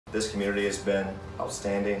This community has been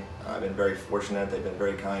outstanding. I've been very fortunate. They've been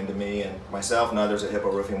very kind to me, and myself and others at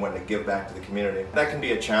Hippo Roofing wanting to give back to the community. That can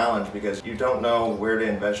be a challenge because you don't know where to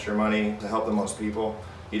invest your money to help the most people.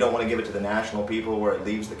 You don't want to give it to the national people where it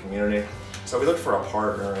leaves the community. So we looked for a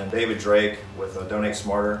partner, and David Drake with Donate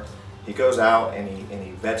Smarter. He goes out and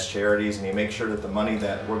he vets charities, and he makes sure that the money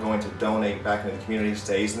that we're going to donate back into the community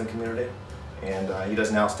stays in the community. And he does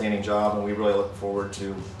an outstanding job, and we really look forward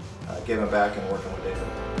to giving back and working with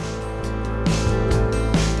David.